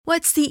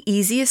What's the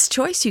easiest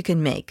choice you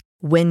can make?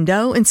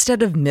 Window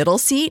instead of middle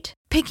seat?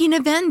 Picking a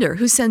vendor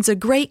who sends a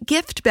great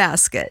gift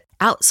basket?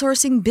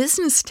 Outsourcing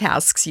business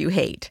tasks you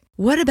hate?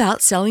 What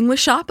about selling with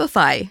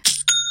Shopify?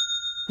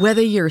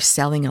 Whether you're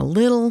selling a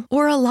little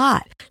or a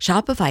lot,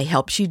 Shopify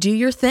helps you do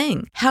your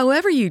thing,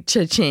 however you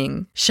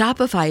cha-ching.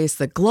 Shopify is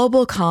the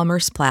global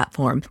commerce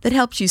platform that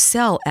helps you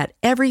sell at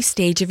every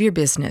stage of your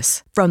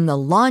business. From the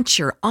launch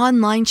your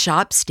online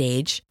shop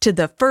stage to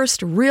the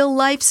first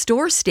real-life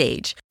store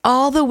stage,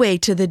 all the way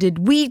to the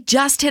did we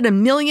just hit a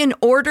million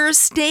orders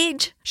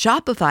stage.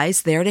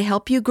 Shopify's there to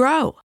help you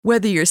grow.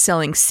 Whether you're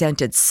selling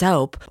scented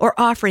soap or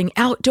offering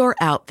outdoor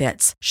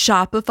outfits,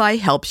 Shopify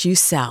helps you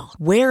sell.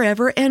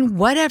 Wherever and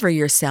whatever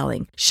you're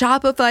selling,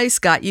 Shopify's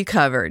got you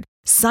covered.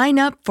 Sign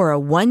up for a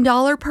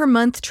 $1 per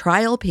month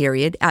trial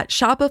period at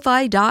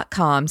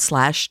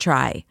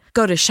shopify.com/try.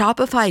 Go to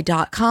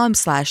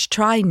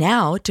shopify.com/try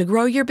now to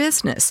grow your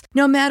business,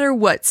 no matter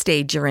what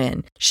stage you're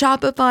in.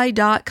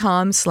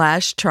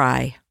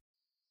 Shopify.com/try.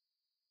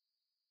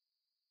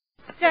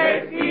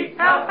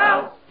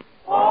 J-E-L-L-O.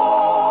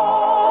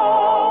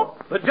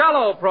 The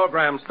Jell-O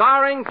program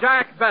starring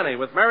Jack Benny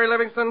with Mary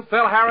Livingston,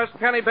 Phil Harris,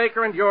 Kenny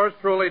Baker, and yours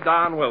truly,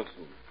 Don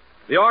Wilson.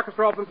 The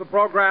orchestra opens the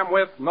program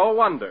with No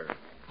Wonder.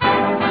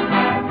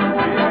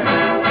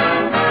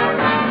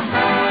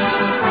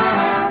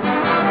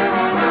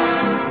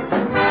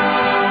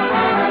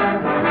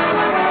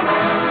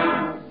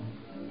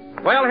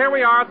 Well, here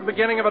we are at the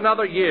beginning of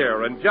another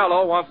year, and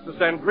Jell-O wants to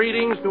send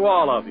greetings to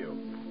all of you.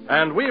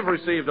 And we've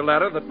received a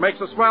letter that makes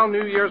a swell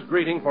New Year's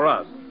greeting for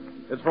us.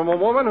 It's from a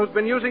woman who's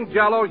been using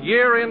Jell-O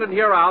year in and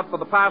year out for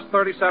the past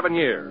 37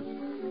 years.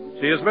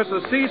 She is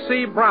Mrs.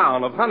 C.C.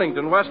 Brown of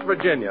Huntington, West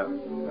Virginia.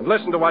 And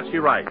listen to what she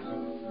writes.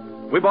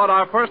 We bought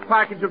our first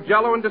package of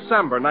Jell-O in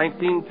December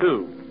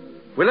 1902.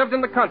 We lived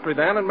in the country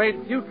then and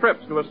made few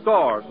trips to a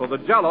store, so the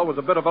Jell-O was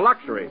a bit of a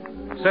luxury,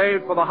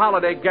 saved for the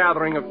holiday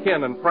gathering of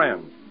kin and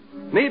friends.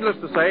 Needless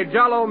to say,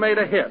 Jell-O made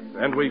a hit,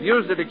 and we've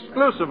used it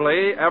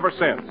exclusively ever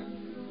since.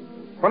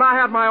 When I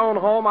had my own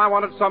home, I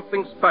wanted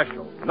something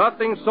special.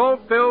 Nothing so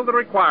filled the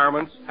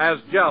requirements as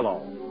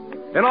Jell-O.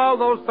 In all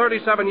those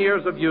 37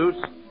 years of use,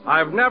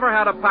 I've never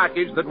had a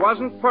package that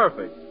wasn't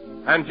perfect,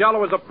 and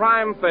Jell-O is a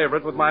prime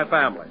favorite with my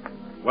family.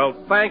 Well,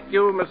 thank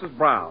you, Mrs.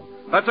 Brown.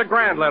 That's a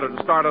grand letter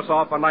to start us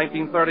off on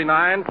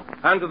 1939,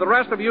 and to the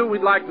rest of you,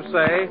 we'd like to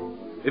say,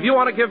 if you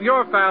want to give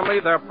your family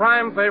their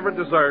prime favorite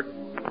dessert,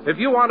 if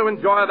you want to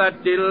enjoy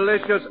that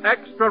delicious,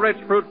 extra-rich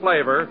fruit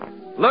flavor,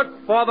 look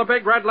for the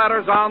big red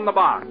letters on the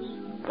box.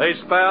 They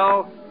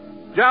spell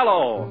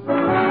Jell-O.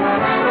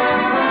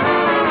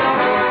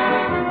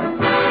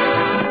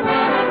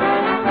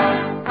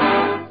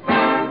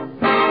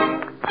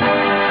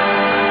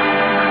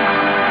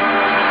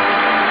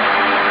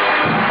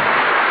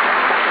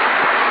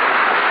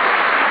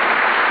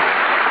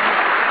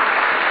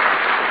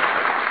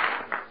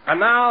 And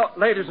now,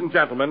 ladies and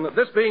gentlemen,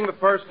 this being the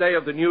first day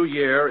of the new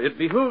year, it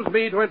behooves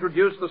me to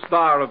introduce the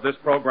star of this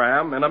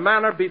program in a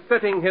manner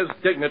befitting his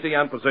dignity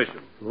and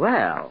position.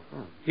 Well.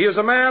 He is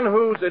a man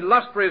whose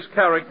illustrious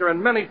character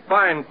and many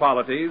fine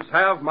qualities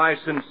have my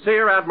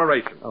sincere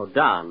admiration. Oh,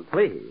 Don,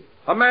 please.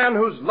 A man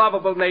whose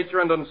lovable nature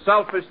and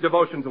unselfish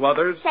devotion to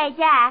others... Say,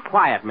 Jack.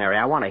 Quiet, Mary.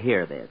 I want to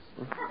hear this.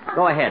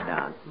 Go ahead,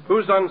 Don.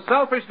 Whose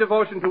unselfish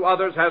devotion to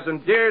others has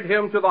endeared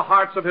him to the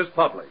hearts of his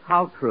public.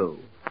 How true.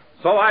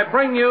 So I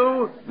bring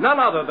you none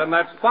other than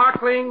that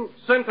sparkling,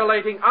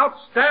 scintillating,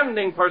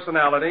 outstanding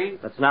personality...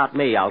 That's not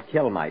me. I'll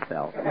kill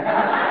myself.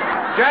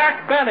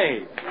 Jack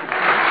Benny.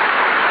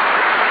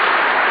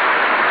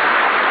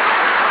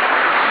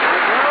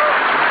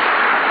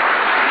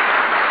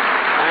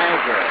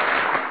 Thank you.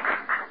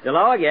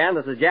 Hello again.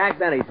 This is Jack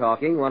Benny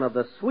talking, one of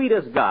the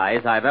sweetest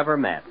guys I've ever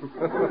met.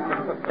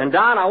 And,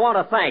 Don, I want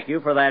to thank you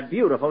for that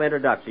beautiful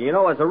introduction. You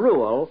know, as a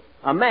rule,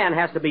 a man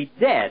has to be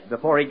dead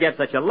before he gets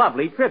such a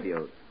lovely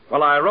tribute.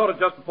 Well, I wrote it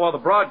just before the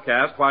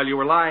broadcast while you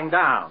were lying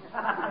down.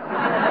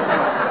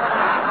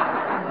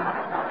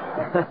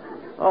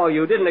 Oh,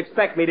 you didn't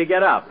expect me to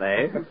get up,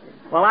 eh?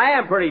 Well, I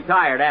am pretty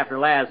tired after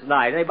last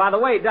night. Hey, by the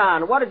way,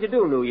 Don, what did you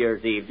do New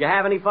Year's Eve? Did you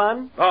have any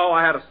fun? Oh,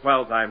 I had a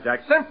swell time,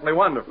 Jack. Simply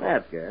wonderful.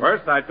 That's good.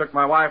 First, I took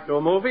my wife to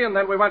a movie, and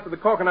then we went to the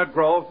Coconut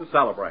Grove to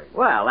celebrate.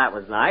 Well, that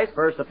was nice.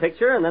 First the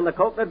picture, and then the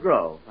Coconut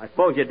Grove. I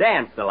suppose you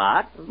danced a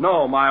lot.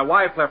 No, my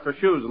wife left her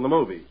shoes in the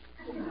movie.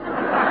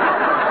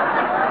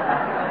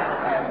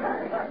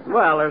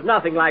 Well, there's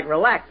nothing like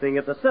relaxing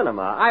at the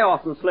cinema. I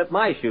often slip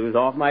my shoes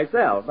off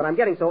myself, but I'm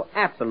getting so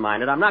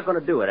absent-minded I'm not going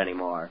to do it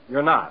anymore.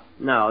 You're not?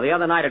 No, the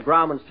other night at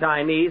Grauman's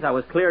Chinese, I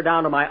was clear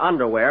down to my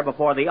underwear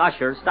before the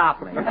usher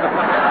stopped me.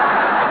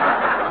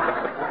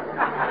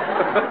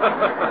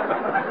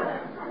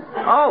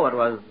 Oh, it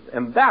was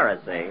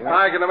embarrassing.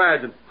 I can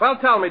imagine. Well,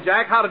 tell me,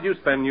 Jack, how did you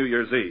spend New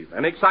Year's Eve?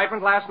 Any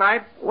excitement last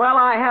night? Well,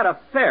 I had a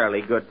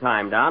fairly good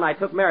time, Don. I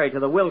took Mary to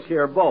the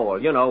Wilshire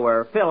Bowl, you know,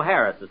 where Phil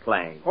Harris is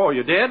playing. Oh,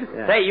 you did?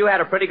 Yeah. Say, you had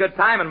a pretty good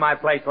time in my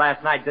place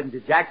last night, didn't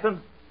you,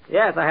 Jackson?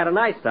 Yes, I had a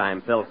nice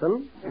time,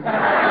 Filson.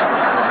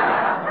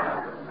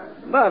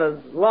 But as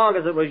long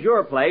as it was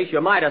your place,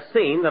 you might have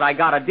seen that I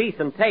got a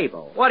decent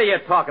table. What are you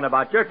talking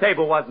about? Your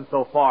table wasn't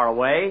so far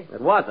away. It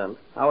wasn't.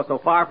 I was so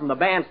far from the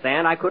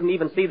bandstand, I couldn't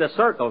even see the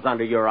circles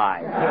under your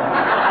eyes.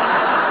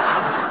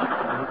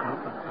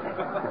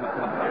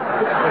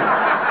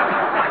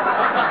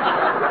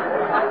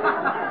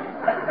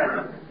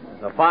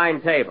 It's a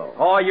fine table.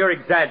 Oh, you're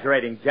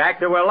exaggerating, Jack.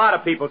 There were a lot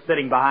of people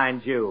sitting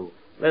behind you.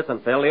 Listen,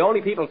 Phil, the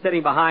only people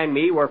sitting behind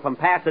me were from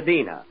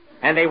Pasadena,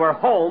 and they were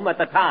home at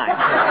the time.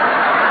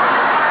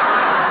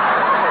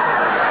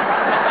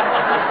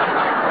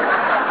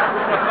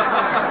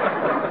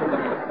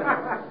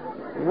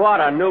 What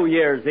a New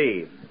Year's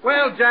Eve.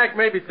 Well, Jack,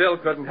 maybe Phil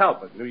couldn't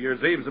help it. New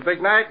Year's Eve's a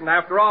big night, and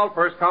after all,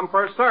 first come,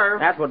 first serve.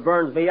 That's what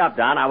burns me up,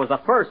 Don. I was the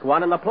first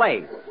one in the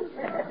place.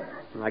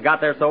 I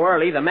got there so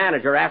early, the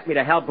manager asked me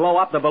to help blow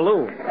up the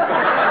balloon.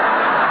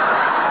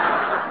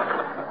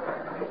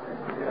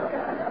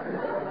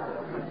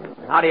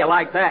 How do you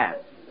like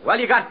that? Well,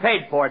 you got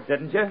paid for it,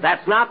 didn't you?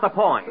 That's not the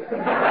point.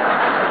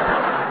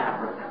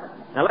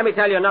 Now, let me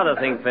tell you another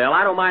thing, Phil.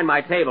 I don't mind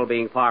my table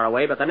being far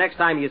away, but the next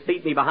time you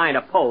seat me behind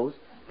a post,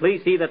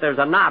 please see that there's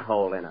a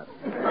knothole in it.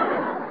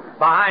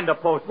 Behind a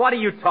post? What are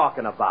you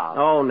talking about?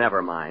 Oh,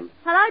 never mind.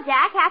 Hello,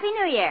 Jack. Happy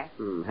New Year.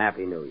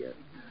 Happy New Year.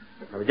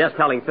 I was just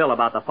telling Phil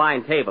about the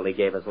fine table he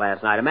gave us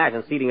last night.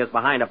 Imagine seating us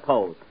behind a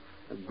post.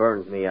 It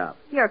burns me up.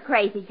 You're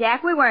crazy,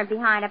 Jack. We weren't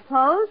behind a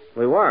post.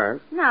 We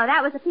weren't? No,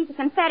 that was a piece of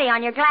confetti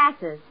on your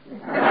glasses.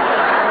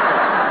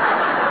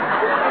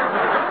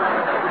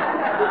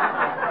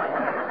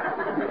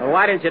 Well,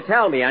 why didn't you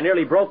tell me? I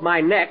nearly broke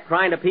my neck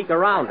trying to peek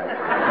around it.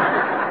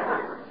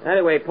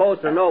 Anyway,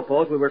 post or no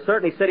post, we were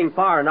certainly sitting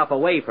far enough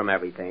away from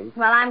everything.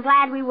 Well, I'm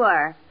glad we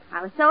were.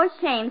 I was so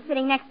ashamed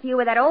sitting next to you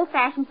with that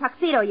old-fashioned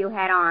tuxedo you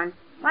had on.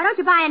 Why don't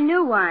you buy a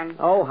new one?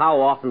 Oh, how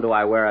often do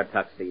I wear a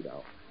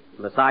tuxedo?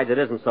 Besides, it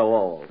isn't so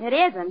old. It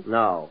isn't?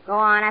 No. Go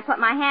on. I put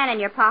my hand in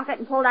your pocket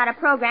and pulled out a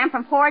program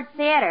from Ford's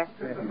Theater.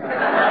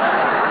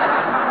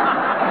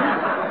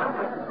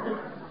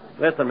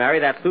 Listen, Mary,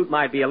 that suit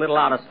might be a little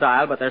out of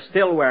style, but they're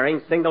still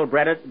wearing single...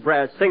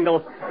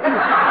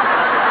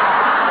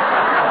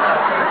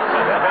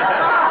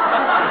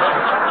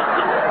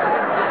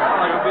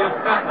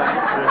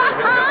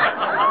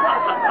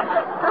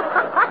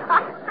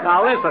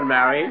 Now, listen,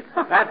 Mary.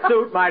 That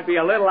suit might be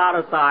a little out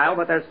of style,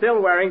 but they're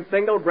still wearing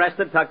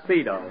single-breasted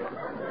tuxedos.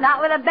 Not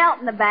with a belt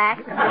in the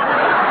back.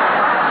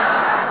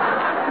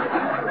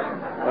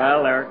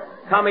 Well, they're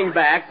coming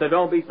back, so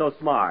don't be so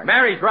smart.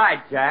 Mary's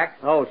right, Jack.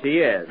 Oh, she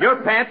is.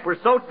 Your pants were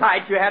so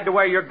tight you had to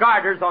wear your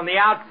garters on the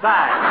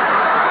outside.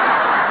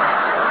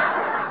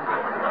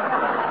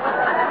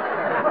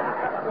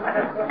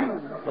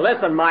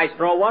 Listen,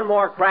 Maestro, one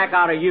more crack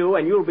out of you,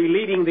 and you'll be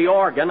leading the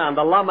organ on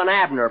the Lum and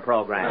Abner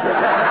program.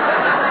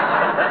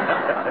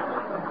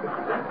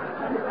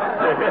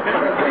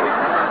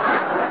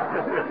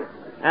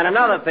 And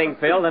another thing,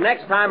 Phil, the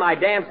next time I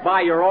dance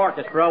by your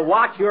orchestra,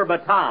 watch your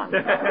baton.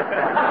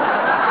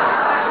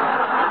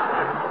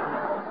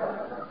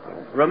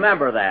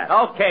 Remember that.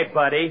 Okay,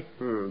 buddy.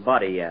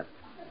 Buddy, yes.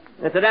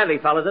 Incidentally,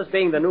 fellas, this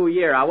being the new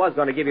year, I was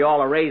going to give you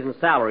all a raise in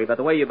salary, but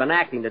the way you've been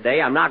acting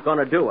today, I'm not going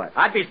to do it.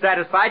 I'd be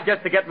satisfied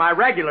just to get my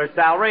regular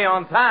salary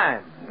on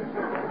time.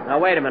 Now,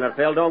 wait a minute,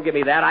 Phil. Don't give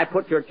me that. I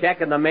put your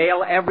check in the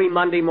mail every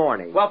Monday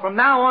morning. Well, from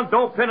now on,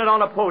 don't pin it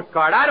on a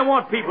postcard. I don't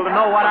want people to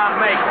know what I'm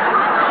making.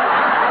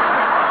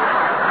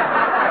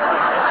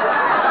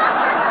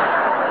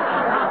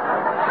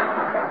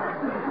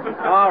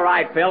 All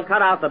right, Phil,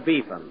 cut out the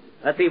beefing.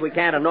 Let's see if we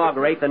can't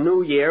inaugurate the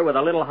new year with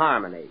a little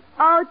harmony.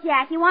 Oh,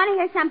 Jack, you want to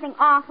hear something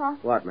awful?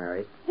 What,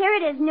 Mary? Here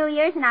it is, New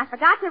Year's, and I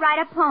forgot to write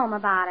a poem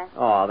about it.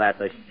 Oh, that's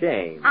a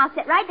shame. I'll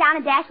sit right down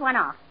and dash one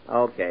off.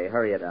 Okay,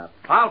 hurry it up.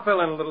 I'll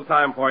fill in a little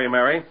time for you,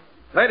 Mary.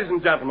 Ladies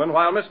and gentlemen,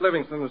 while Miss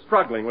Livingston is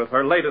struggling with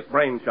her latest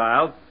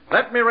brainchild,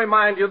 let me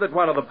remind you that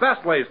one of the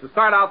best ways to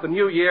start out the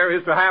new year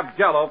is to have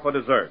Jell-O for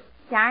dessert.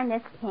 Darn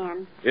this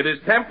pen. It is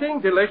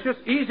tempting, delicious,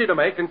 easy to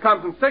make, and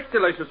comes in 6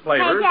 delicious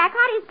flavors. Hey, Jack,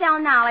 how do you spell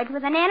knowledge?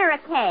 With an N or a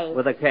K?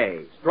 With a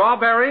K.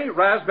 Strawberry,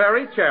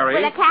 raspberry, cherry.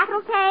 With a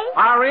capital K?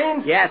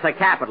 Orange. Yes, a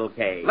capital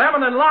K.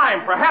 Lemon and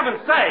lime, for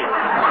heaven's sake.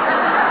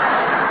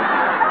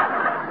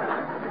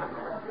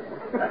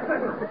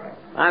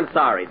 I'm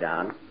sorry,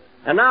 Don.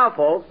 And now,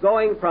 folks,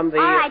 going from the...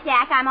 All right,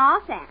 Jack, I'm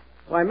all set.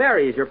 Why,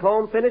 Mary, is your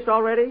poem finished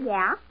already?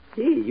 Yeah?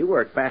 Gee, you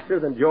work faster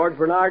than George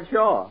Bernard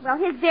Shaw. Well,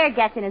 his beard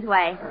gets in his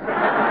way.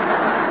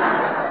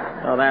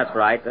 Oh, that's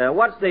right.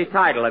 What's the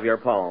title of your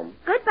poem?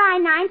 Goodbye,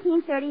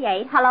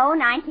 1938. Hello,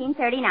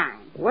 1939.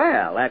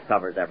 Well, that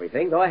covers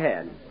everything. Go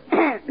ahead.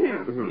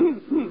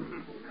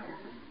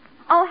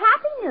 Oh,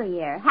 Happy New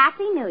Year.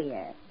 Happy New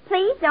Year.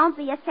 Please don't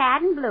be a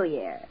sad and blue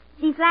year.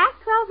 These last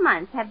 12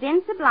 months have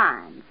been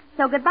sublime.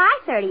 So goodbye,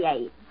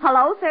 38.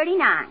 Hello,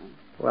 39.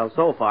 Well,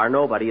 so far,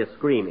 nobody is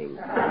screaming.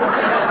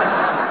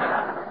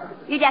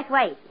 You just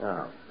wait.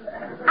 Oh.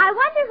 I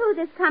wonder who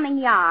this coming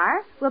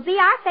year will be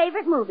our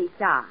favorite movie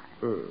star.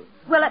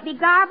 Will it be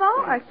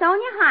Garbo or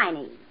Sonia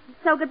Heine?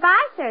 So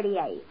goodbye,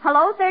 38.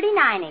 Hello,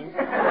 39.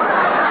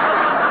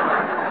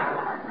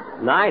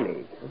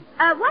 90?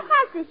 What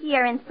has this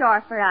year in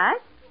store for us?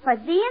 For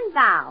thee and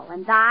thou,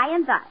 and thy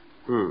and thus.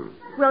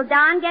 Will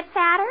Don get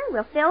fatter?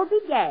 Will Phil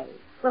be gay?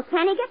 Will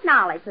Kenny get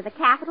knowledge with a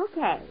capital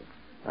K?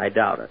 I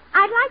doubt it.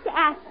 I'd like to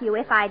ask you,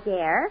 if I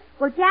dare,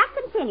 will Jack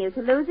continue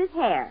to lose his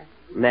hair?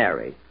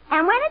 Mary.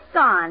 And when it's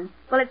gone,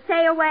 will it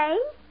say away?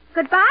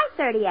 Goodbye,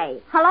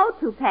 38. Hello,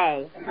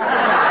 toupee.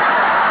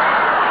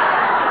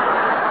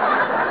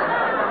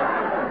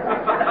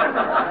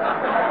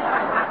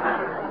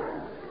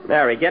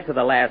 Mary, get to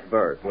the last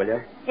verse, will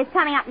you? It's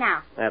coming up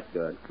now. That's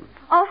good.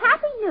 Oh,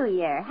 Happy New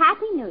Year,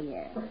 Happy New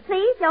Year.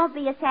 Please don't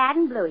be a sad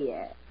and blue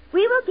year.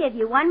 We will give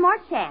you one more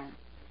chance.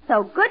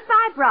 So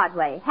goodbye,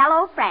 Broadway.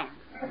 Hello, France.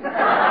 Well.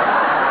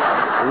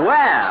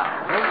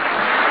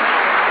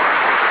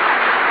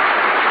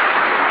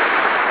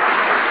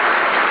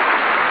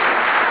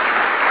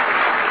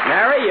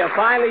 Mary, you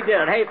finally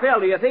did it. Hey, Phil,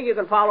 do you think you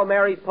can follow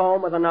Mary's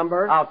poem with a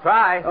number? I'll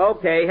try.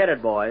 Okay, hit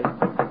it, boys.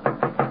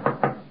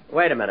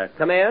 Wait a minute.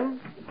 Come in.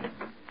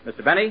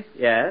 Mr. Benny?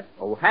 Yes?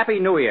 Oh, Happy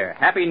New Year,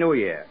 Happy New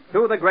Year.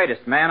 To the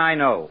greatest man I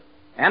know.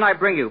 And I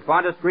bring you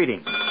fondest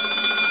greetings.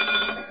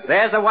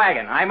 There's a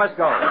wagon. I must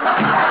go.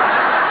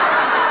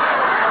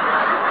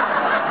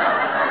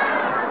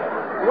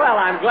 Well,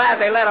 I'm glad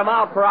they let him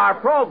out for our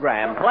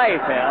program. Play,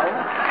 Phil.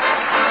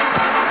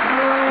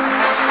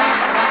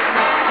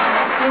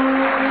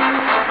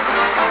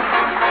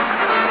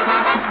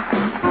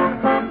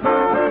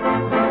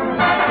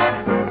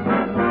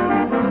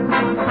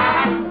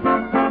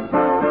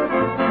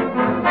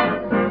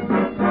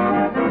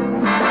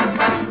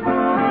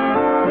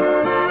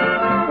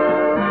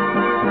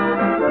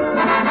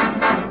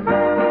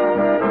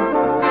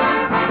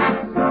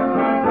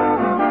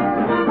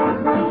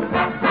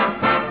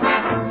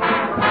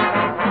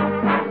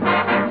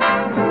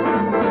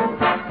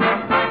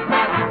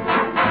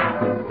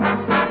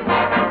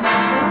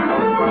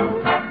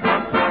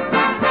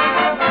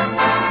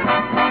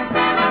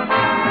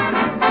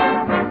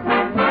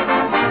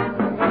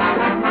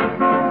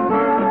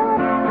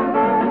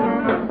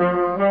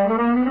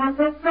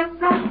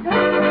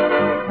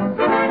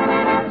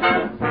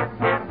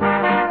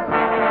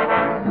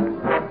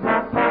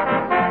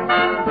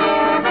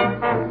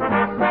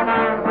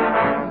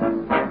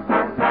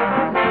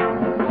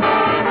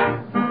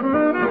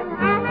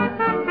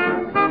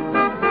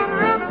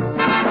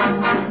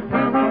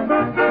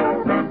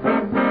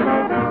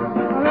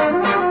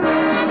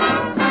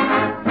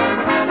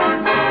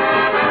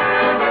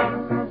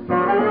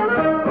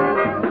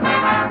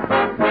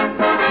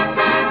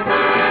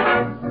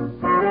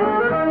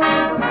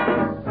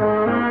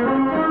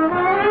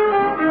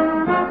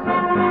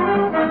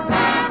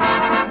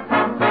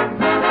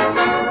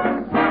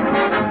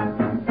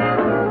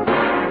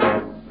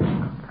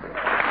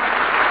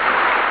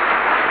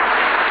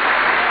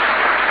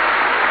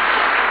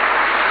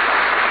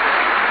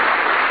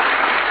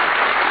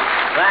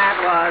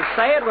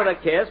 Say It With a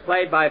Kiss,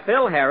 played by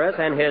Phil Harris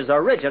and his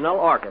original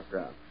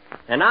orchestra.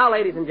 And now,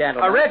 ladies and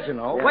gentlemen...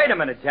 Original? Yeah. Wait a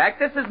minute, Jack.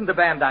 This isn't the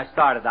band I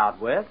started out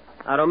with.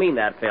 I don't mean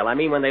that, Phil. I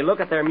mean when they look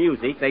at their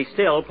music, they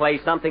still play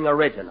something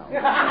original.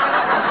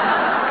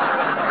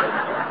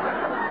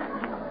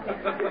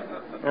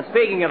 And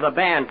speaking of the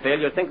band, Phil,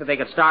 you'd think that they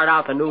could start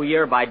out the new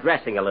year by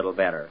dressing a little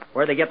better.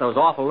 Where'd they get those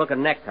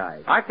awful-looking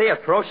neckties? Aren't they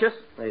atrocious?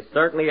 They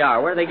certainly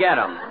are. Where'd they get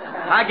them?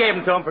 I gave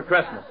them to them for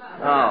Christmas.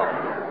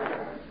 Oh.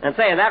 And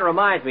saying that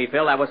reminds me,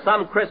 Phil, that was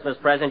some Christmas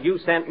present you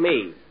sent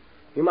me.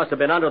 You must have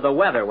been under the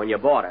weather when you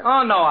bought it.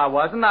 Oh, no, I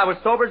wasn't. I was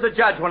sober as a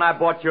judge when I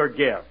bought your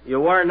gift.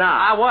 You were not.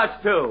 I was,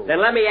 too. Then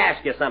let me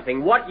ask you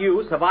something. What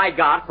use have I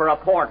got for a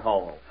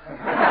porthole?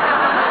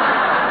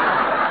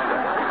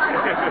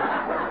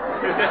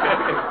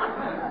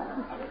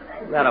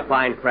 Isn't that a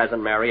fine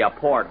present, Mary? A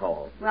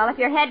porthole. Well, if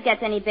your head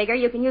gets any bigger,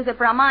 you can use it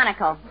for a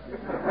monocle.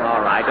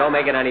 All right, don't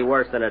make it any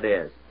worse than it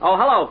is. Oh,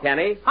 hello,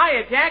 Kenny.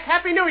 Hiya, Jack.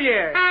 Happy New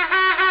Year.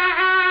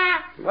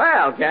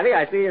 Well, Kenny,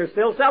 I see you're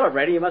still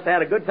celebrating. You must have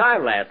had a good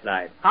time last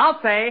night. I'll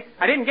say.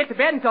 I didn't get to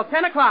bed until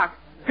 10 o'clock.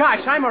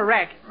 Gosh, I'm a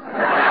wreck.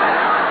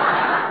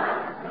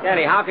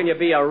 Kenny, how can you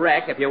be a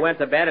wreck if you went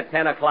to bed at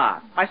 10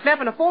 o'clock? I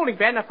slept in a folding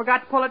bed and I forgot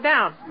to pull it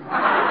down.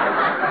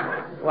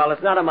 Well,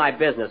 it's none of my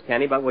business,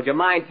 Kenny, but would you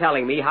mind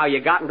telling me how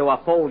you got into a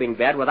folding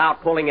bed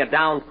without pulling it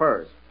down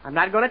first? I'm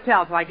not going to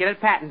tell till I get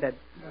it patented.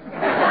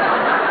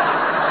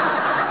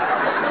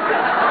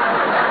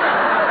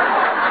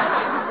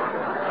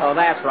 Oh,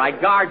 that's right.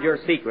 Guard your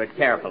secret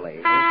carefully.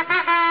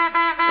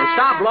 And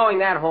stop blowing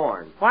that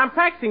horn. Well, I'm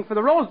practicing for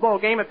the Rose Bowl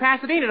game at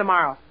Pasadena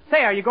tomorrow.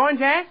 Say, are you going,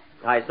 Jack?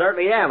 I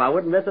certainly am. I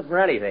wouldn't miss it for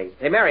anything.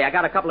 Hey, Mary, I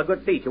got a couple of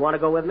good seats. You want to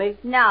go with me?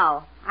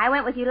 No. I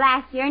went with you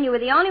last year, and you were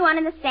the only one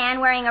in the stand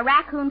wearing a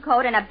raccoon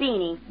coat and a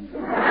beanie.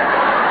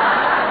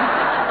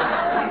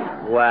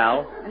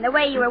 Well? And the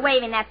way you were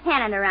waving that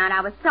pennant around,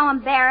 I was so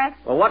embarrassed.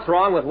 Well, what's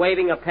wrong with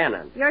waving a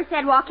pennant? Yours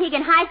said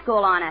Waukegan High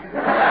School on it.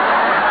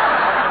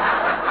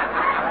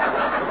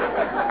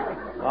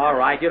 All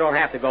right, you don't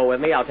have to go with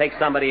me. I'll take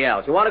somebody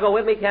else. You want to go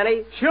with me,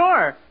 Kenny?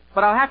 Sure,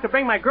 but I'll have to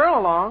bring my girl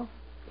along.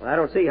 Well, I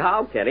don't see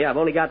how, Kenny. I've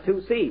only got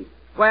 2 seats.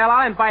 Well,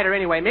 I'll invite her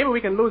anyway. Maybe we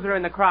can lose her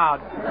in the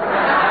crowd.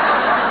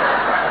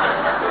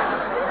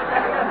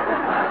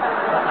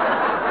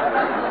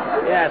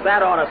 Yes,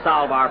 that ought to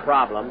solve our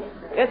problem.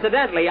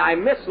 Incidentally, I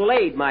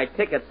mislaid my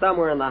ticket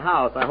somewhere in the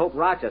house. I hope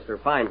Rochester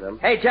finds them.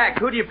 Hey, Jack,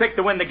 who do you pick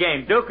to win the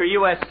game, Duke or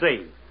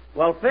USC?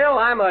 Well, Phil,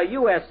 I'm a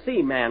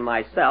USC man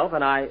myself,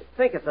 and I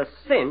think it's a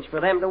cinch for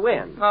them to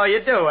win. Oh,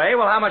 you do, eh?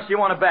 Well, how much do you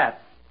want to bet?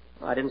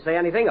 I didn't say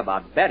anything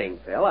about betting,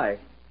 Phil. I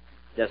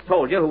just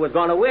told you who was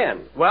going to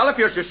win. Well, if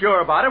you're so sure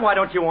about it, why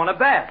don't you want to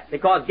bet?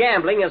 Because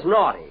gambling is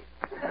naughty.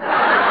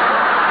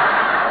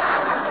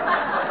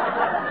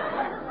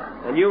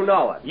 And you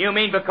know it. You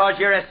mean because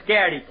you're a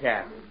scaredy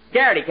cat?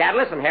 Scaredy cat,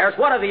 listen, Harris,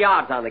 what are the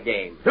odds on the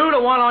game?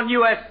 2-1 on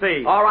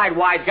USC. All right,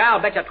 wise guy, I'll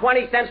bet you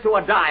 20 cents to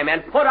a dime,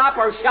 and put up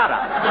or shut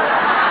up.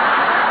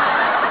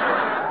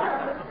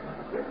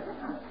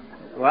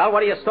 Well,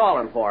 what are you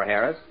stalling for,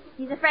 Harris?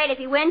 He's afraid if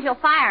he wins, you'll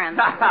fire him.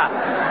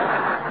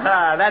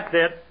 That's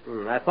it.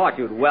 I thought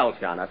you'd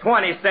welch on it.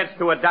 20 cents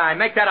to a dime.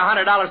 Make that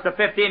 $100 to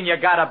 50 and you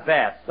got a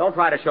bet. Don't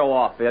try to show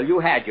off, Phil.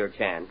 You had your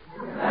chance.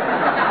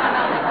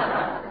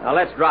 Now,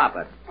 let's drop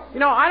it. You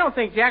know, I don't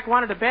think Jack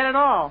wanted to bet at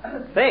all.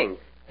 Sing.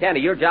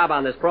 Kenny, your job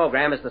on this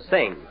program is to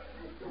sing.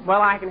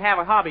 Well, I can have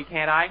a hobby,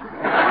 can't I?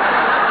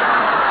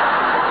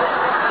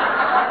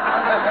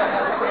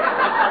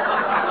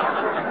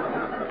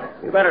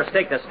 You better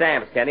stick to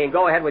stamps, Kenny, and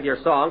go ahead with your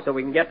song so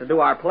we can get to do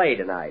our play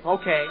tonight.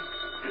 Okay.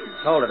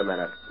 Hold it a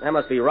minute. That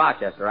must be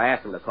Rochester. I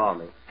asked him to call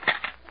me.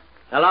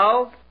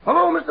 Hello?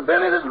 Hello, Mr.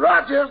 Benny. This is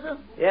Rochester.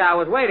 Yeah, I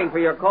was waiting for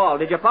your call.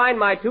 Did you find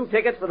my 2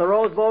 tickets for the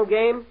Rose Bowl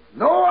game?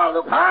 No, I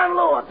look high and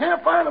low. I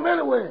can't find them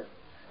anywhere.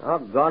 Oh,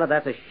 God,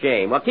 that's a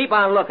shame. Well, keep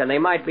on looking. They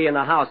might be in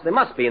the house. They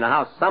must be in the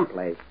house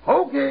someplace.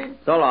 Okay.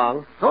 So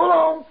long. So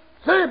long.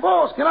 Say,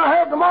 boss, can I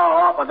have tomorrow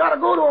off? I gotta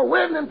go to a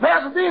wedding in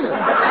Pasadena.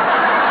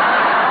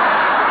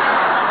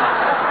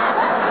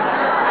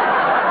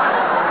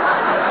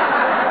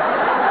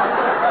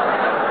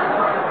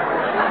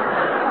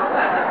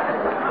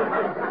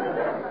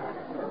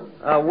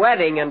 A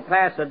wedding in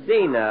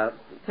Pasadena.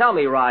 Tell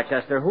me,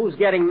 Rochester, who's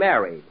getting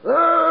married?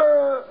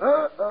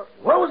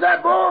 What was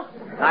that, boss?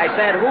 I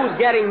said, who's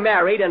getting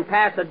married in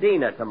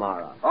Pasadena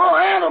tomorrow? Oh,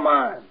 aunt of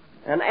mine.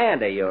 An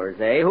aunt of yours,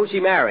 eh? Who's she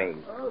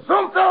marrying?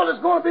 Some fellow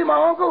that's going to be my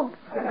uncle.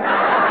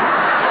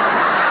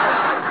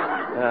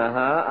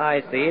 Uh-huh,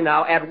 I see.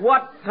 Now, at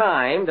what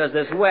time does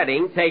this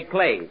wedding take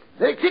place?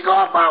 They kick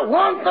off about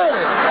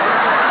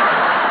 1:30.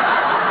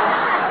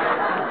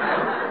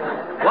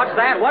 What's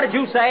that? What did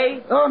you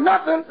say?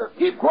 Nothing.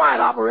 Keep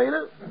quiet,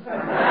 operator.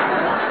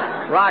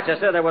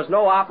 Rochester, there was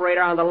no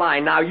operator on the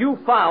line. Now, you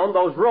found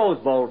those Rose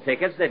Bowl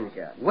tickets, didn't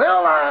you?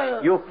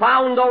 Well, You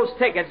found those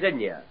tickets,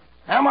 didn't you?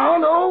 Am I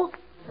under oath?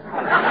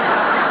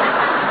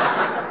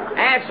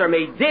 Answer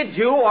me. Did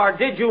you or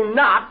did you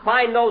not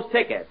find those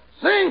tickets?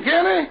 Sing,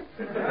 Kenny.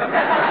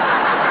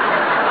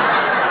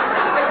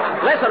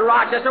 Listen,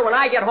 Rochester, when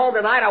I get home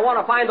tonight, I want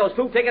to find those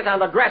 2 tickets on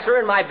the dresser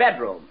in my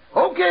bedroom.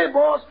 Okay,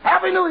 boss.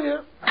 Happy New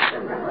Year.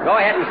 Go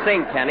ahead and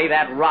sing, Kenny.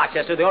 That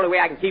Rochester. The only way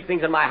I can keep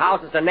things in my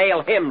house is to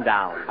nail him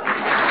down.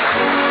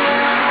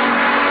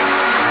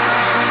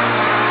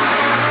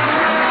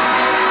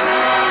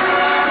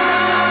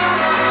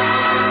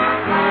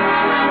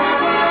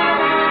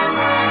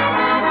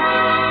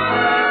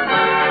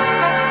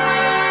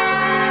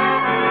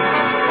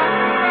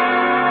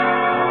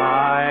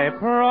 I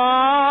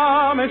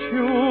promise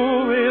you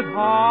with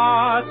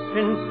heart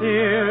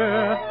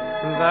sincere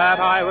that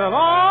I will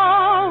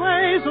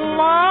always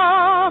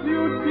love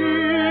you,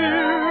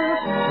 dear.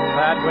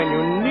 That when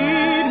you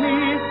need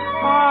me,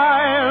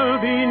 I'll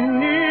be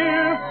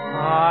near.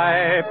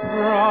 I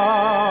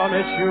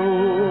promise you.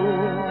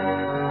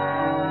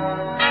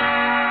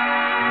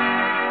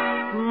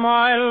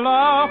 My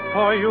love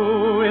for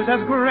you is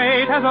as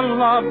great as a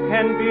love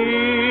can be.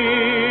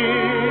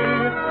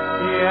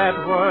 Yet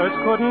words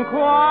couldn't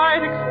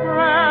quite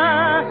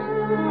express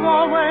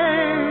the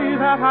way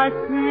that I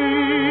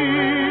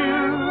feel.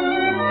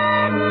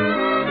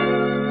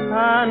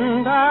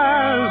 And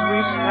as we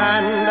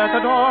stand at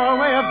the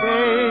doorway of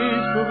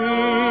days to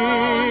be,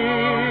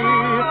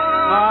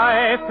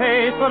 I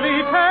faithfully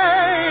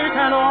take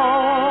an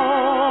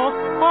oath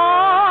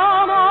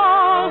on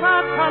all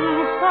that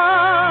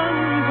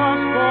concerns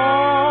us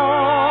both.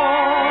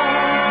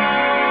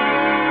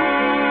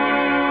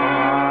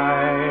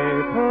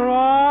 I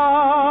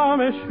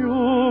promise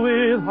you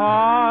with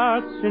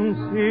heart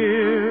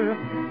sincere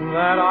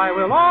that I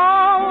will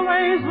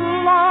always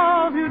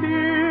love you,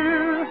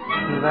 dear.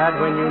 That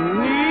when you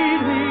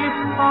need me,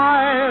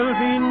 I'll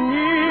be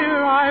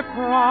near, I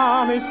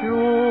promise you.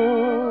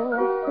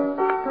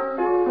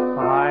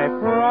 I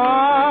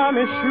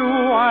promise you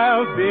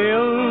I'll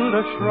build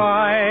a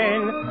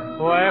shrine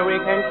where we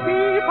can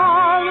keep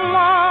our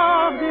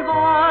love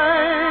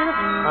divine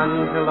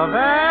until the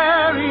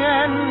very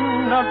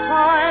end of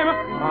time,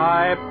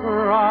 I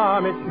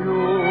promise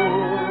you.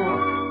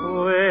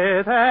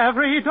 With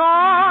every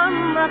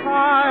dawn that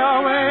I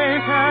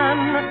awaken,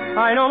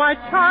 I know my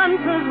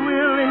chances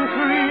will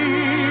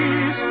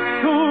increase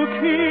to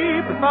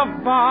keep the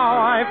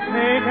vow I've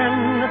taken,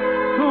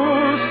 to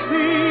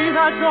see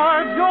that your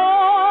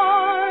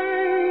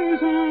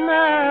joys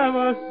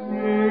never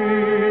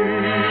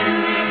cease.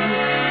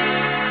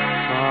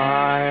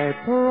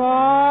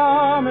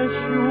 promise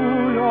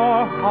you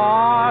your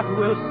heart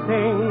will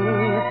sing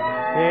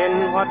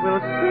in what will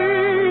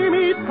seem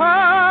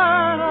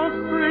eternal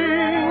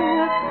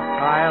spring.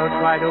 I'll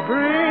try to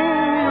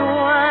bring you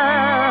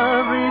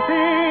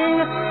everything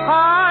I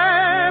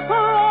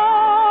promise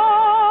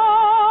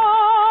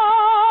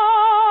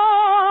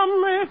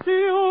you.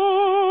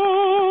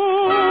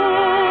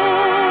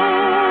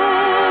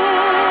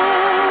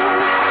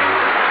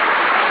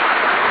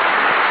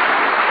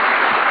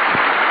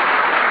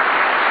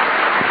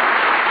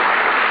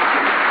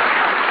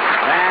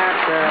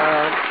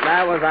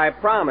 That was I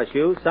Promise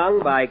You,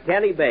 sung by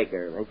Kenny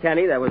Baker. And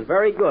Kenny, that was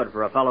very good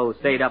for a fellow who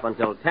stayed up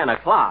until 10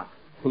 o'clock.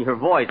 Your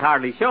voice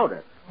hardly showed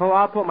it. Oh,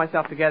 I'll put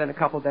myself together in a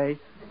couple days.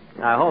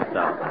 I hope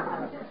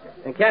so.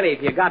 And Kenny,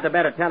 if you got to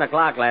bed at 10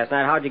 o'clock last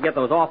night, how'd you get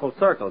those awful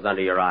circles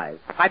under your eyes?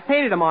 I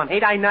painted them on.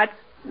 Ain't I nuts?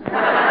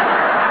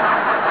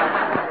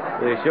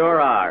 You sure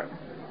are.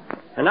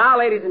 And now,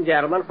 ladies and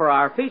gentlemen, for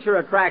our feature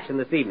attraction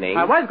this evening...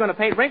 I was going to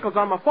paint wrinkles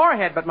on my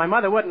forehead, but my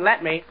mother wouldn't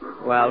let me.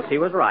 Well, she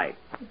was right.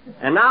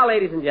 And now,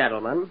 ladies and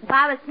gentlemen... If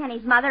I was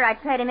Kenny's mother,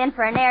 I'd trade him in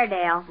for an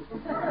Airedale.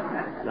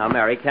 Now,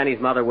 Mary, Kenny's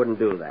mother wouldn't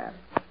do that.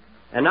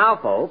 And now,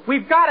 folks...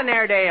 We've got an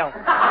Airedale.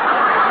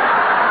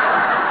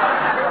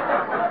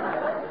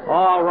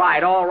 All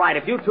right.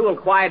 If you two will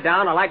quiet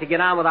down, I'd like to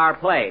get on with our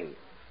play.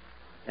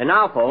 And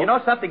now, folks... You know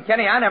something,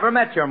 Kenny? I never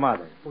met your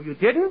mother. Oh, you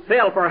didn't?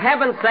 Phil, for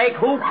heaven's sake,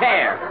 who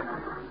cares?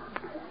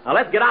 Now,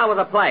 let's get on with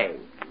the play.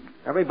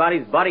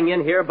 Everybody's butting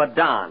in here but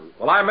Don.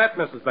 Well, I met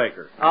Mrs.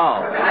 Baker.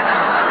 Oh.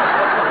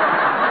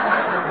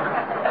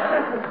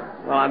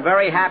 Well, I'm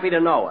very happy to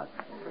know it.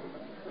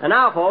 And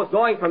now, folks,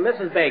 going from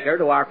Mrs. Baker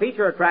to our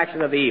feature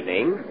attraction of the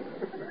evening,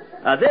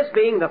 this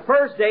being the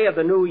first day of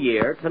the new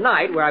year,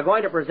 tonight we are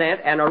going to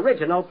present an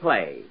original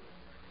play,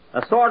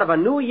 a sort of a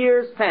New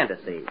Year's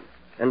fantasy,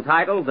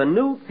 entitled The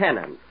New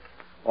Tenant,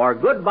 or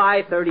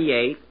Goodbye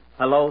 38,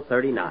 Hello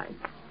 39.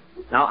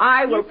 Now,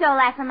 I will... You stole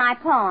that from my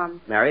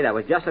poem. Mary, that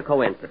was just a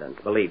coincidence,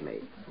 believe me.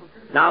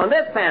 Now, in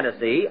this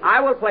fantasy, I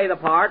will play the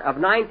part of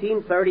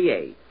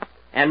 1938.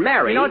 And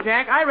Mary... You know,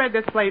 Jack, I read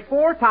this play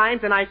 4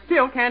 times, and I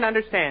still can't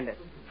understand it.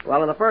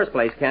 Well, in the first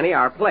place, Kenny,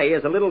 our play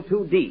is a little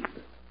too deep.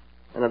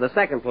 And in the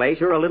second place,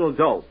 you're a little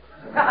dope.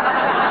 Now,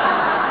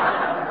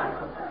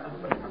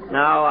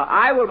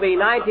 I will be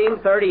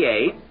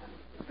 1938,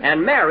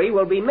 and Mary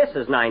will be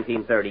Mrs.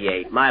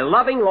 1938, my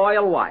loving,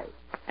 loyal wife.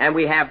 And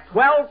we have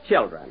 12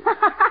 children.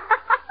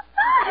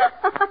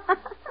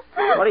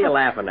 What are you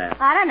laughing at?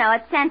 I don't know.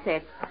 It's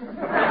censored.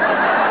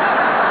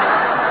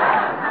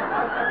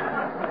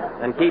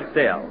 Then keep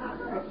still.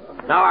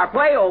 Now, our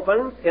play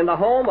opens in the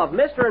home of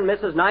Mr. and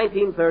Mrs.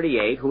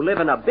 1938, who live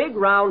in a big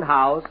round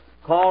house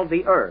called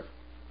the Earth.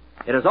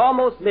 It is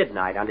almost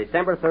midnight on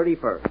December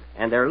 31st,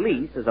 and their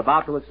lease is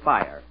about to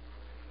expire.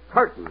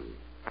 Curtain.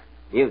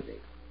 Music.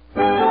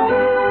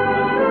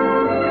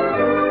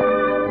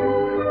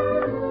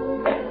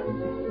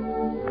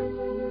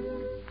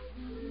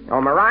 Oh,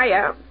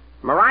 Mariah.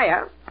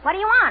 What do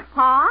you want,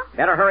 Pa?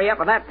 Better hurry up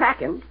with that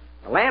packing.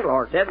 The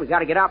landlord said we got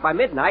to get out by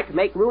midnight to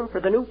make room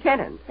for the new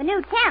tenant. The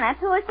new tenant?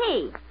 Who is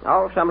he?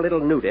 Oh, some little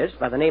nudist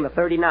by the name of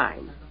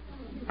 39.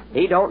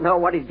 He don't know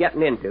what he's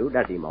getting into,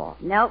 does he, Ma?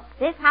 Nope.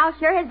 This house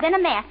sure has been a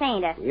mess,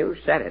 ain't it? You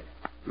said it.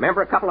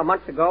 Remember a couple of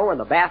months ago when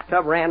the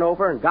bathtub ran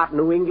over and got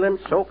New England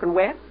soaking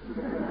wet?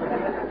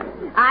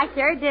 I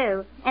sure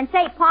do. And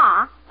say,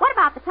 Pa, what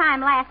about the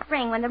time last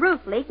spring when the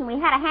roof leaked and we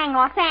had to hang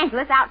Los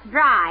Angeles out to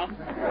dry?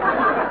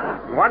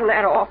 Wasn't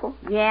that awful?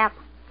 Yep.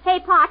 Hey,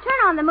 Pa,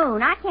 turn on the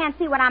moon. I can't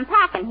see what I'm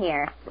packing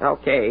here.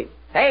 Okay.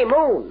 Hey,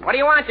 Moon. What do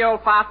you want, you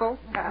old fossil?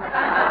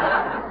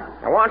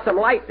 I want some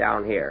light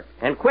down here.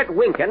 And quit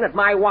winking at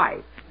my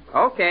wife.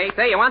 Okay.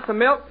 Say, you want some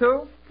milk,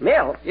 too?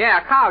 Milk?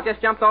 Yeah, a cow just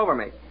jumped over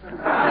me.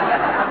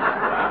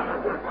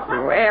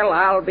 Well,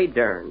 I'll be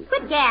darned.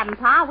 Quit gabbing,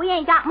 Pa. We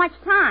ain't got much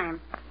time.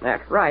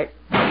 That's right.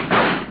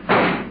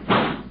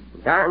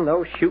 Darn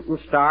those shooting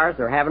stars,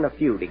 they're having a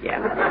feud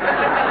again.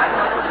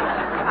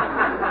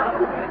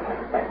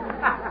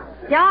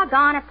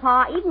 Doggone it,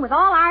 Pa. Even with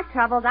all our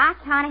troubles, I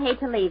kind of hate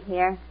to leave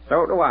here.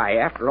 So do I.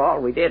 After all,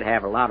 we did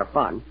have a lot of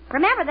fun.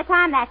 Remember the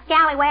time that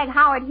scallywag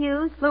Howard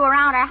Hughes flew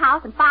around our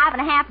house in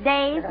 5.5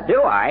 days?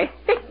 Do I?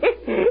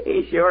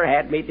 He sure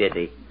had me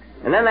dizzy.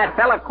 And then that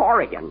fella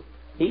Corrigan.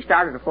 He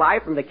started to fly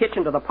from the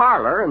kitchen to the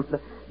parlor, and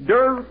the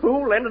darn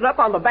fool ended up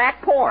on the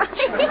back porch.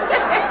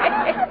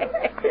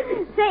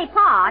 Say,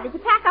 Pa, did you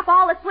pack up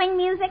all the swing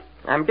music?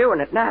 I'm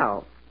doing it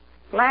now.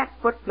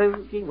 Flatfoot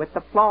Bluesy with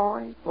the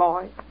Floyd.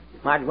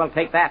 Might as well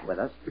take that with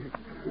us.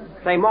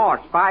 Say, Ma,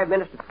 it's 5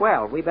 minutes to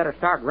 12. We better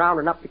start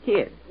rounding up the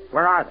kids.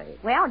 Where are they?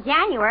 Well,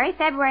 January,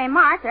 February, and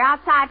March are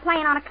outside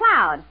playing on a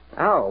cloud.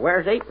 Oh,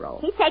 where's April?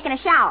 He's taking a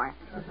shower.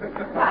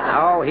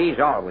 Oh, he's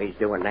always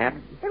doing that.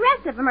 The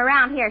rest of them are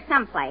around here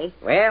someplace.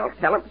 Well,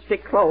 tell him to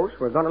stick close.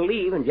 We're going to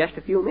leave in just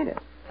a few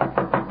minutes. I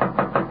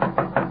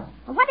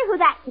wonder who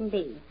that can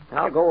be.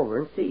 I'll go over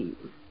and see.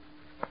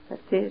 A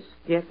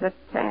tisket, a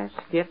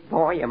tasket.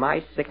 Boy, am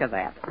I sick of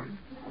that.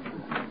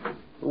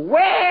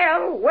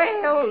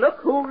 Well, look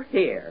who's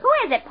here. Who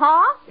is it,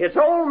 Pa? It's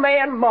old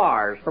man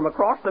Mars from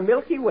across the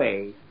Milky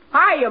Way.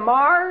 Hiya,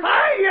 Mars.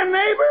 Hiya,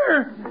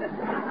 neighbor.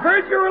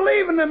 Heard you were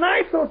leaving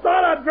tonight, so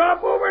thought I'd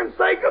drop over and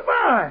say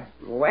goodbye.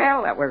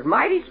 Well, that was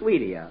mighty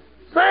sweet of you.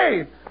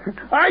 Say,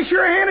 I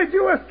sure handed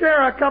you a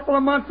scare a couple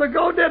of months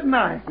ago, didn't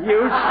I?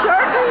 You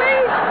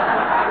certainly...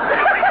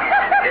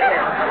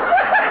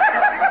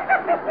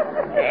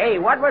 Hey,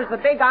 what was the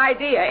big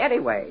idea,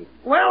 anyway?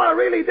 Well, I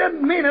really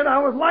didn't mean it. I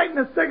was lighting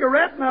a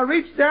cigarette, and I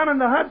reached down in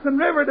the Hudson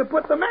River to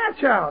put the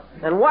match out.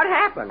 And what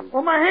happened?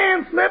 Well, my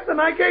hand slipped, and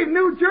I gave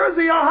New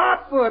Jersey a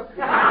hot foot.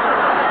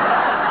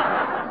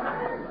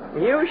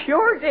 You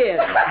sure did.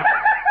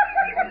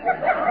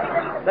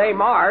 Say,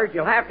 Mars,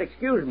 you'll have to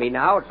excuse me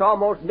now. It's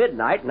almost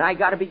midnight, and I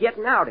got to be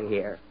getting out of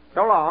here.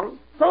 So long.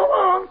 So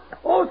long.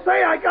 Oh,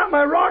 say, I got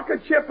my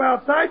rocket ship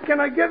outside. Can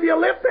I give you a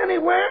lift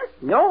anywhere?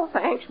 No,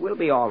 thanks. We'll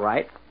be all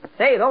right.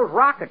 Say, those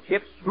rocket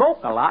ships smoke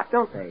a lot,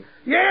 don't they?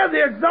 Yeah,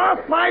 the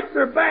exhaust pipes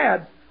are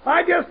bad.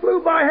 I just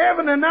flew by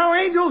heaven, and now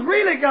angels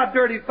really got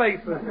dirty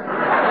faces.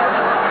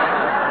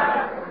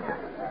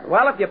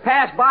 Well, if you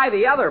pass by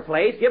the other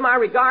place, give my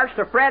regards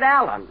to Fred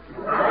Allen.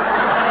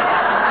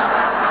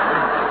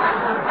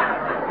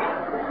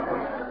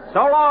 So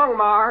long,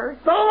 Mars.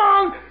 So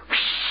long.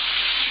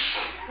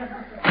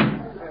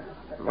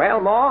 Well,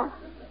 Ma,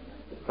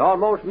 it's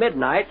almost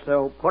midnight,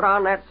 so put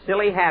on that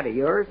silly hat of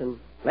yours and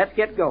let's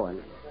get going.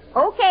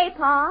 Okay,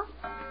 Pa.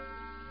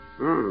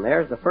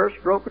 There's the first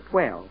stroke of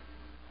 12.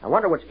 I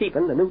wonder what's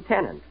keeping the new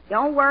tenant.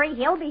 Don't worry,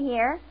 he'll be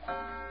here.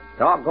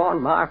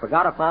 Doggone, Ma, I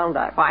forgot to find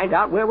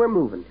out where we're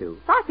moving to.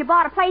 Thought you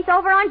bought a place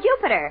over on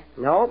Jupiter.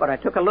 No, but I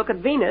took a look at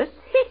Venus.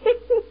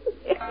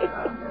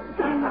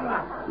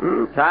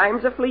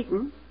 Time's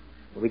a-fleeting.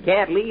 We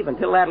can't leave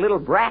until that little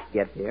brat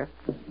gets here.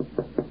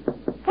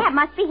 That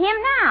must be him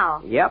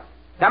now. Yep.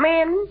 Come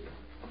in.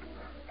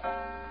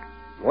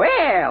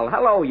 Well,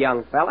 hello,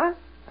 young fella.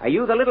 Are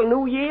you the little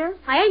New Year?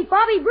 I ain't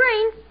Bobby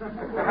Breen.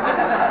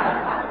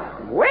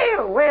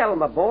 Well,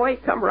 my boy,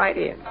 come right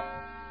in.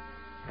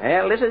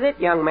 Well, this is it,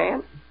 young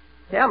man.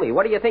 Tell me,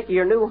 what do you think of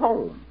your new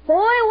home? Boy,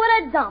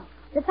 what a dump.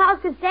 This house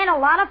could stand a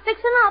lot of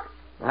fixing up.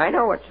 I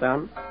know it,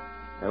 son.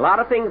 There are a lot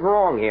of things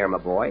wrong here, my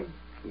boy.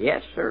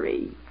 Yes,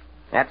 sirree.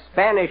 That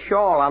Spanish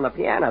shawl on the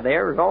piano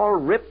there is all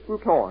ripped and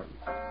torn.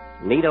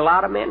 Need a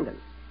lot of mending.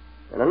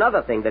 And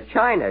another thing, the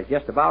china's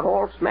just about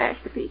all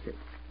smashed to pieces.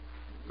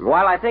 And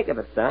while I think of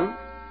it, son,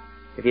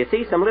 if you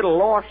see some little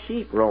lost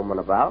sheep roaming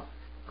about,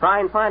 try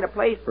and find a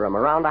place for 'em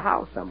around the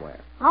house somewhere.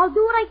 I'll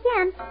do what I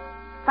can.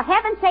 For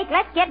heaven's sake,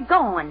 let's get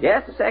going.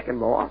 Just a second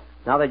more.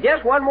 Now, there's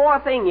just one more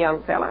thing,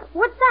 young fella.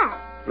 What's that?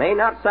 May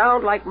not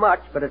sound like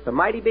much, but it's a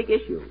mighty big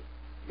issue.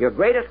 Your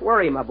greatest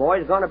worry, my boy,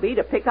 is going to be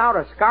to pick out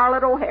a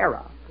Scarlett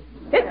O'Hara.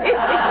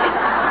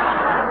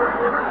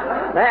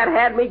 That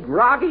had me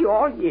groggy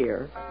all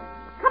year.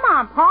 Come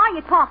on, Pa,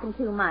 you're talking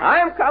too much.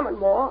 I'm coming,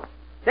 Ma.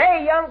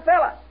 Say, young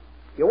fella,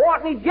 if you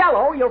want any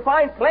Jell-O, you'll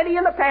find plenty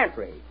in the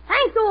pantry.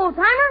 Thanks,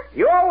 old-timer.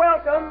 You're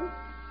welcome.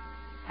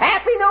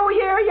 Happy New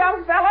Year,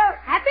 young fella.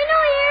 Happy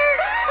New Year.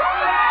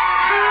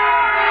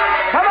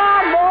 Come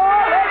on,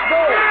 Ma, let's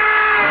go.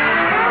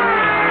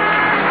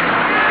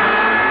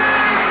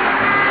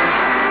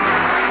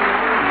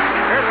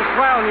 Here's a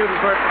swell new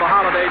dessert for the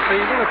holiday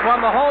season. It's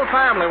one the whole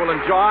family will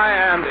enjoy,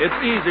 and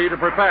it's easy to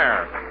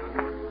prepare.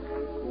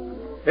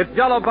 It's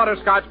Jell-O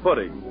Butterscotch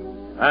Pudding.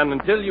 And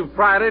until you've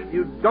tried it,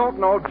 you don't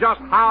know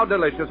just how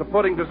delicious a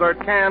pudding dessert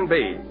can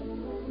be.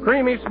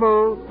 Creamy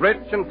smooth,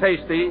 rich and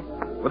tasty,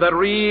 with that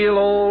real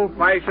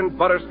old-fashioned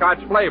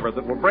butterscotch flavor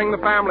that will bring the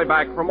family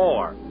back for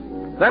more.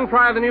 Then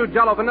try the new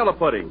Jell-O Vanilla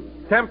Pudding.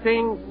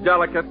 Tempting,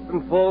 delicate,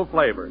 and full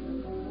flavored.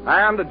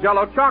 And the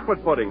Jell-O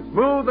Chocolate Pudding,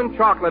 smooth and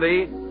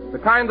chocolatey, the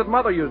kind that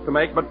Mother used to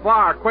make, but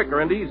far quicker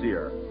and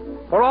easier.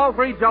 For all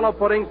three Jell-O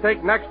puddings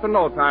take next to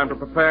no time to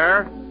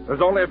prepare. There's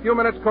only a few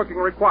minutes cooking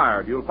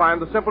required. You'll find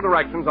the simple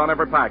directions on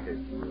every package.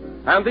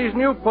 And these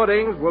new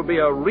puddings will be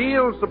a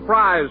real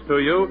surprise to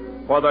you,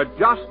 for they're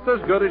just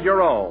as good as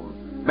your own.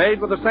 Made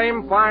with the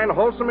same fine,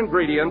 wholesome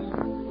ingredients,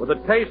 with a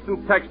taste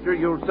and texture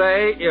you'll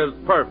say is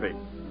perfect.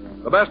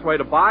 The best way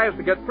to buy is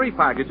to get 3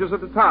 packages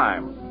at a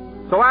time.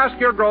 So ask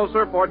your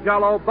grocer for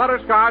Jell-O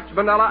Butterscotch,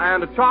 Vanilla,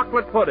 and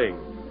Chocolate Pudding.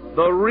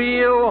 The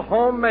real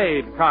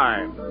homemade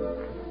kind.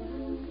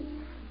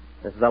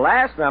 This is the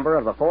last number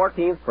of the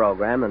 14th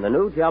program in the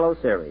new Jell-O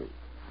series.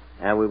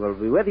 And we will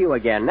be with you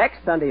again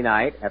next Sunday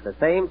night at the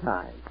same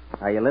time.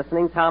 Are you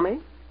listening, Tommy?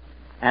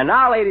 And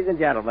now, ladies and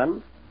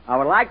gentlemen, I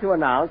would like to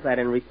announce that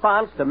in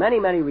response to many,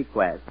 many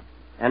requests,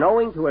 and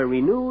owing to a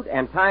renewed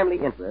and timely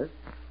interest,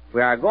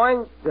 we are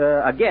going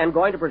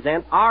to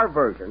present our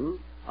version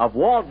of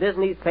Walt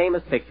Disney's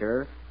famous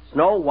picture,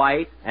 Snow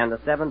White and the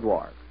Seven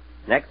Dwarfs,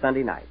 next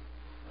Sunday night.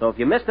 So if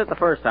you missed it the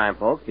first time,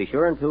 folks, be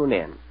sure and tune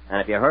in. And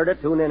if you heard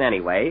it, tune in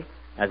anyway,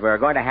 as we're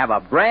going to have a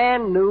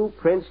brand new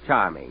Prince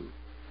Charming.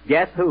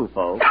 Guess who,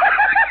 folks?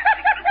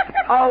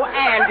 Oh,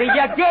 Andy,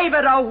 you gave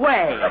it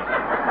away.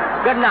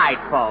 Good night,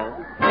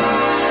 folks.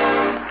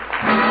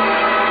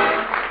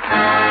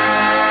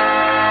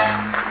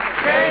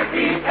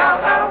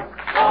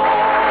 K-E-L-L-O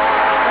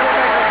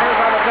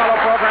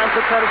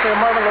courtesy of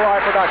Mervyn LeRoy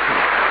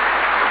Productions.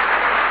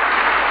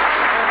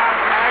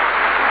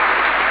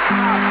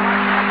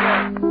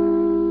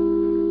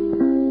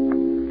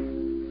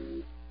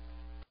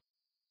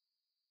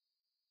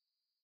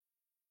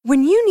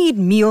 When you need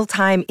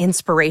mealtime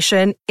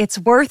inspiration, it's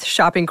worth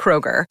shopping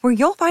Kroger, where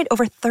you'll find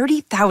over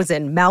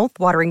 30,000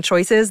 mouth-watering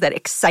choices that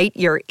excite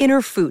your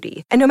inner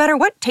foodie. And no matter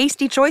what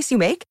tasty choice you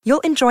make,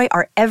 you'll enjoy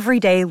our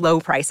everyday low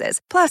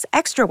prices, plus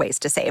extra ways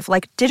to save,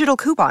 like digital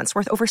coupons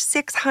worth over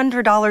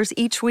 $600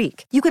 each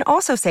week. You can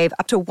also save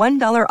up to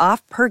 $1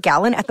 off per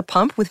gallon at the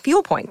pump with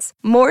fuel points.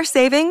 More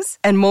savings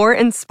and more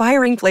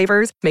inspiring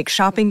flavors make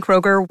shopping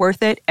Kroger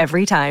worth it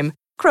every time.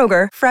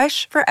 Kroger,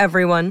 fresh for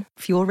everyone.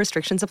 Fuel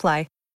restrictions apply.